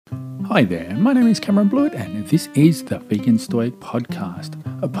Hi there, my name is Cameron Blewett and this is the Vegan Stoic Podcast,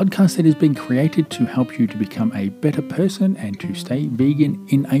 a podcast that has been created to help you to become a better person and to stay vegan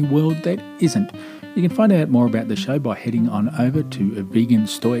in a world that isn't. You can find out more about the show by heading on over to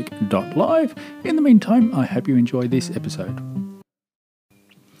veganstoic.live. In the meantime, I hope you enjoy this episode.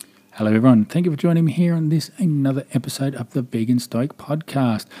 Hello everyone, thank you for joining me here on this another episode of the Vegan Stoic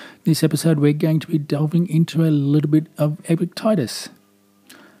Podcast. This episode we're going to be delving into a little bit of Epictetus.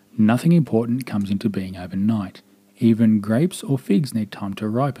 Nothing important comes into being overnight. Even grapes or figs need time to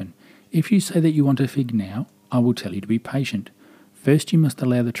ripen. If you say that you want a fig now, I will tell you to be patient. First you must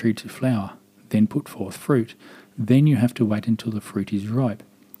allow the tree to flower, then put forth fruit. Then you have to wait until the fruit is ripe.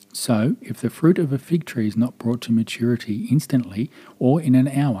 So, if the fruit of a fig tree is not brought to maturity instantly or in an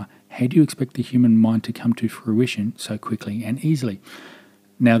hour, how do you expect the human mind to come to fruition so quickly and easily?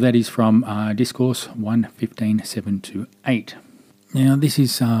 Now that is from Discourse 1:15:7-8. Now this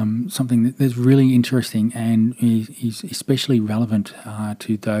is something that's really interesting and is especially relevant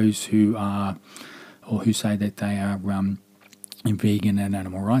to those who are or who say that they are vegan and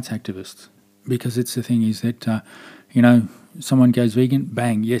animal rights activists. Because it's the thing is that, someone goes vegan,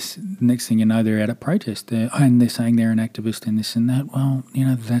 bang, yes, the next thing you know, they're out at protest. They're saying they're an activist and this and that. Well,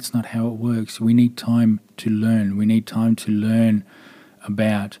 that's not how it works. We need time to learn. We need time to learn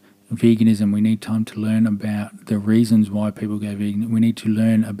about veganism. We need time to learn about the reasons why people go vegan. We need to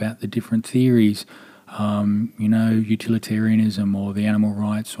learn about the different theories, utilitarianism or the animal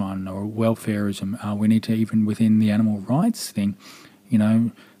rights one or welfareism. We need to, even within the animal rights thing,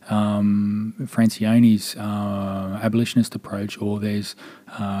 Francione's abolitionist approach, or there's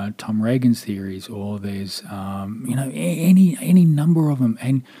Tom Reagan's theories, or there's any number of them,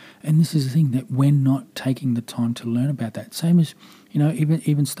 and this is the thing that we're not taking the time to learn about that. Same as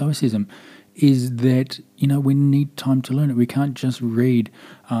even Stoicism is that we need time to learn it. We can't just read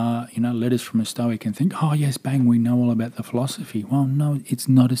letters from a Stoic and think, oh yes, bang, we know all about the philosophy. Well, no, it's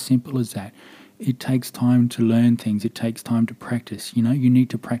not as simple as that. It takes time to learn things. It takes time to practice. You need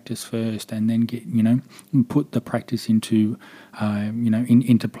to practice first, and then put the practice into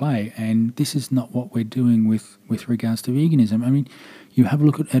into play. And this is not what we're doing with regards to veganism. I mean, you have a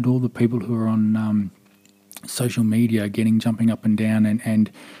look at all the people who are on social media jumping up and down and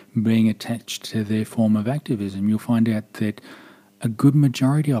being attached to their form of activism. You'll find out that a good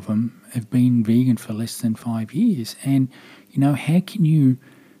majority of them have been vegan for less than 5 years. And how can you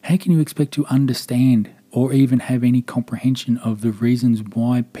expect to understand or even have any comprehension of the reasons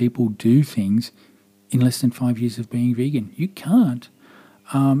why people do things in less than 5 years of being vegan? You can't.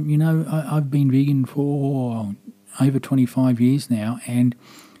 I've been vegan for over 25 years now, and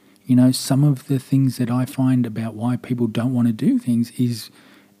some of the things that I find about why people don't want to do things is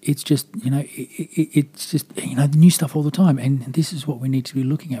it's just new stuff all the time. And this is what we need to be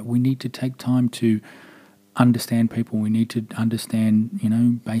looking at. We need to take time to understand people. We need to understand,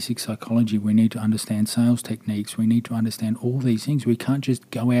 basic psychology. We need to understand sales techniques. We need to understand all these things. We can't just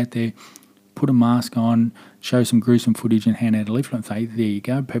go out there, put a mask on, show some gruesome footage and hand out a leaflet and say, there you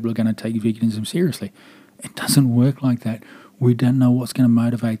go, people are going to take veganism seriously. It doesn't work like that. We don't know what's going to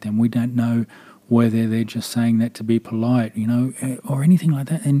motivate them. We don't know whether they're just saying that to be polite, or anything like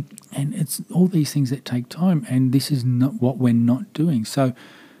that. And it's all these things that take time, and this is not what we're not doing. So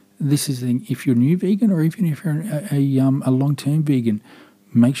this is the thing. If you're a new vegan, or even if you're a long-term vegan,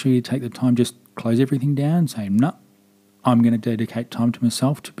 make sure you take the time, just close everything down and say, no, I'm going to dedicate time to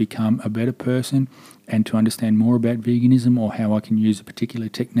myself to become a better person and to understand more about veganism, or how I can use a particular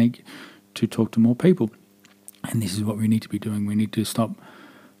technique to talk to more people. And this is what we need to be doing. We need to stop,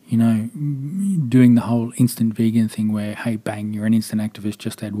 doing the whole instant vegan thing where, hey, bang, you're an instant activist,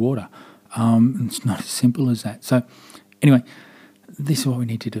 just add water. It's not as simple as that. So anyway, this is what we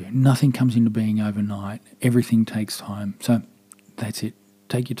need to do. Nothing comes into being overnight. Everything takes time. So that's it.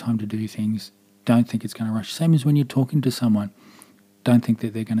 Take your time to do things. Don't think it's going to rush. Same as when you're talking to someone. Don't think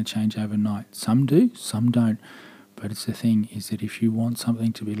that they're going to change overnight. Some do, some don't. But it's the thing is that if you want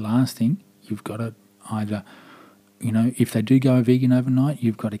something to be lasting, you've got to either, if they do go vegan overnight,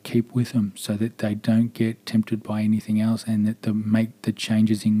 you've got to keep with them so that they don't get tempted by anything else and that they make the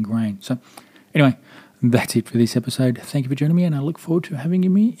changes ingrained. So anyway, that's it for this episode. Thank you for joining me, and I look forward to having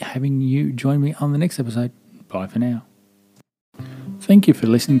you join me on the next episode. Bye for now. Thank you for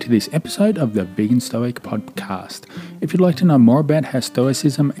listening to this episode of the Vegan Stoic Podcast. If you'd like to know more about how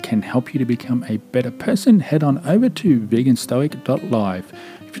Stoicism can help you to become a better person, head on over to veganstoic.live.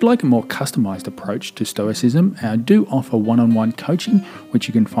 If you'd like a more customized approach to Stoicism, I do offer one-on-one coaching, which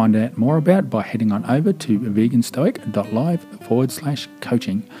you can find out more about by heading on over to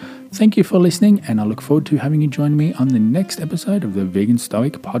veganstoic.live/coaching. thank you for listening, and I look forward to having you join me on the next episode of the Vegan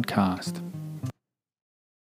Stoic Podcast.